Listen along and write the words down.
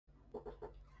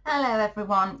Hello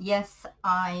everyone. Yes,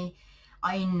 I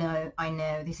know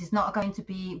this is not going to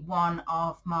be one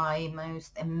of my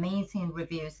most amazing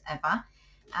reviews ever.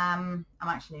 I'm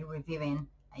actually reviewing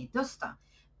a duster,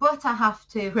 but I have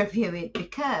to review it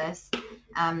because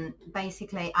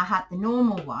basically I had the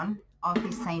normal one of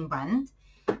the same brand.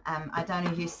 I don't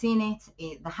know if you've seen it.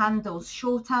 The handle's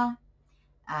shorter.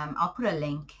 I'll put a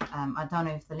link. I don't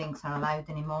know if the links are allowed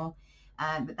anymore,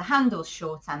 but the handle's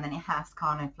shorter, and then it has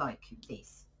kind of like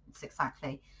this. It's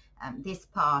exactly this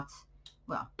part,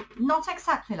 well, not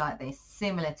exactly like this,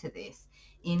 similar to this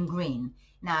in green.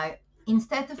 Now,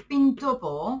 instead of being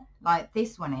double like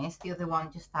this one is, the other one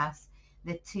just has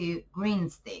the two green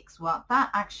sticks. What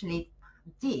that actually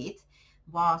did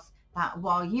was that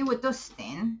while you were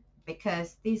dusting,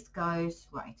 because this goes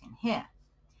right in here.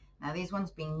 Now this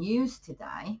one's been used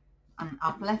today, and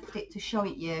I've left it to show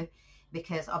it you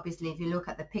because obviously if you look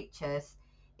at the pictures,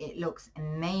 it looks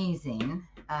amazing,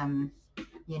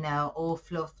 you know, all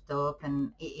fluffed up,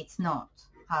 and it's not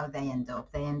how they end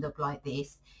up. They end up like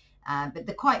this, but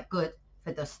they're quite good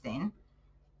for dusting.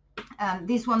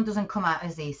 This one doesn't come out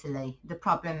as easily, the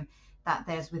problem that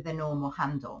there's with the normal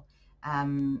handle.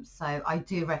 So I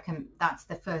do recommend, that's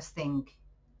the first thing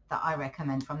that I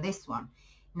recommend from this one.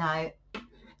 Now,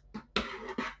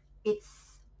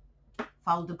 it's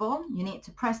foldable. You need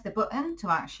to press the button to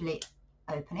actually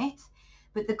open it.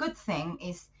 But the good thing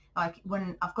is, like,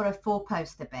 when I've got a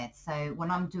 4-poster bed, so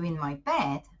when I'm doing my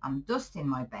bed, I'm dusting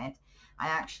my bed, I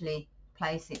actually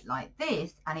place it like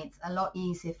this, and it's a lot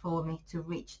easier for me to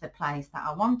reach the place that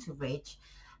I want to reach,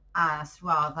 as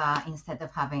rather instead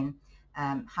of having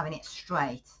it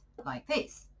straight like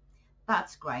this.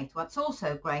 That's great. What's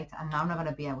also great, and I'm not going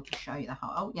to be able to show you the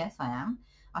whole, oh yes I am,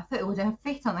 I thought it wouldn't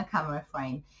fit on the camera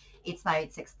frame, it's that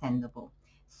it's extendable.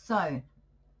 So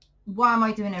why am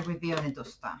I doing a review on a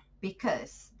duster?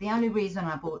 Because the only reason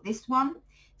I bought this one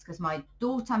is because my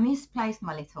daughter misplaced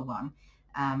my little one.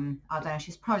 I don't know,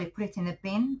 she's probably put it in the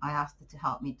bin. I asked her to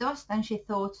help me dust, and she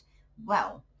thought,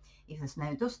 well, if there's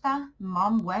no duster,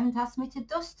 Mom won't ask me to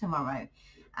dust tomorrow.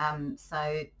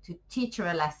 So to teach her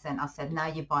a lesson, I said, now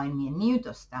you're buying me a new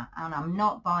duster, and I'm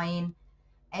not buying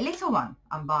a little one,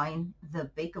 I'm buying the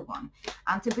bigger one.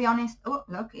 And to be honest, oh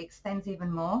look, it extends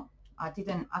even more. I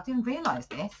didn't realize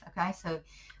this. Okay, so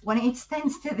when it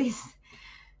extends to this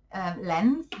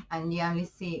length and you only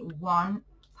see one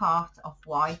part of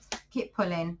white, keep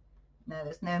pulling. No,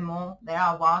 there's no more. There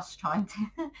I was trying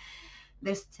to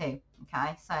there's two.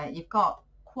 Okay, so you've got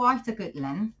quite a good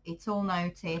length. It's all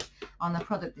noted on the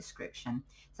product description.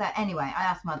 So anyway, I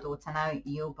asked my daughter, now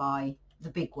you'll buy the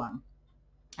big one,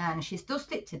 and she's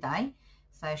dusted today,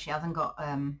 so she hasn't got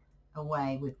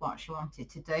away with what she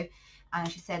wanted to do. And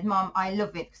she said, Mom, I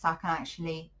love it because I can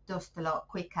actually dust a lot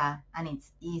quicker and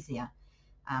it's easier.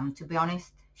 To be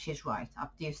honest, she's right. I've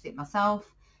used it myself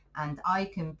and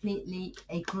I completely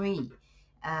agree.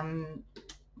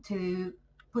 To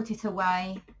put it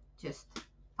away, just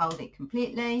fold it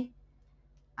completely,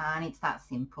 and it's that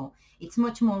simple. It's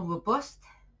much more robust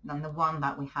than the one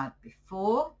that we had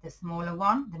before, the smaller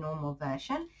one, the normal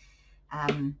version.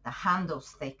 The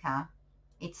handle's thicker.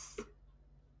 It's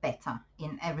better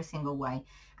in every single way,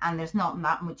 and there's not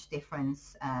that much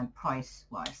difference price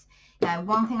wise. Now,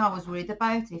 one thing I was worried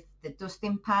about, if the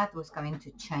dusting pad was going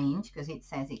to change, because it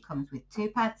says it comes with 2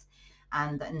 pads,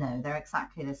 and no, they're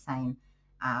exactly the same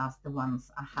as the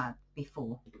ones I had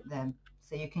before.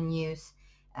 So you can use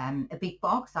a big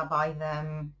box. I buy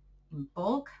them in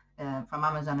bulk from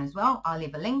Amazon as well. I'll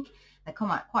leave a link. They come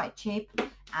out quite cheap,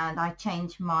 and I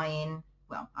change mine,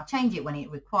 well, I change it when it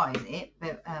requires it,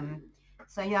 but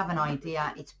so you have an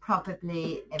idea, it's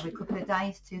probably every couple of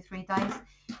days, 2-3 days.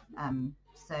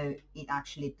 So it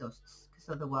actually dusts, because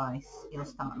otherwise it'll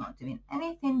start not doing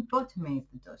anything but move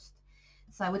the dust.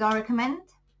 So would I recommend?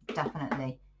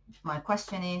 Definitely. My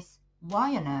question is,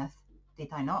 why on earth did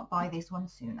I not buy this one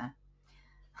sooner?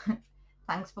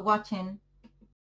 Thanks for watching.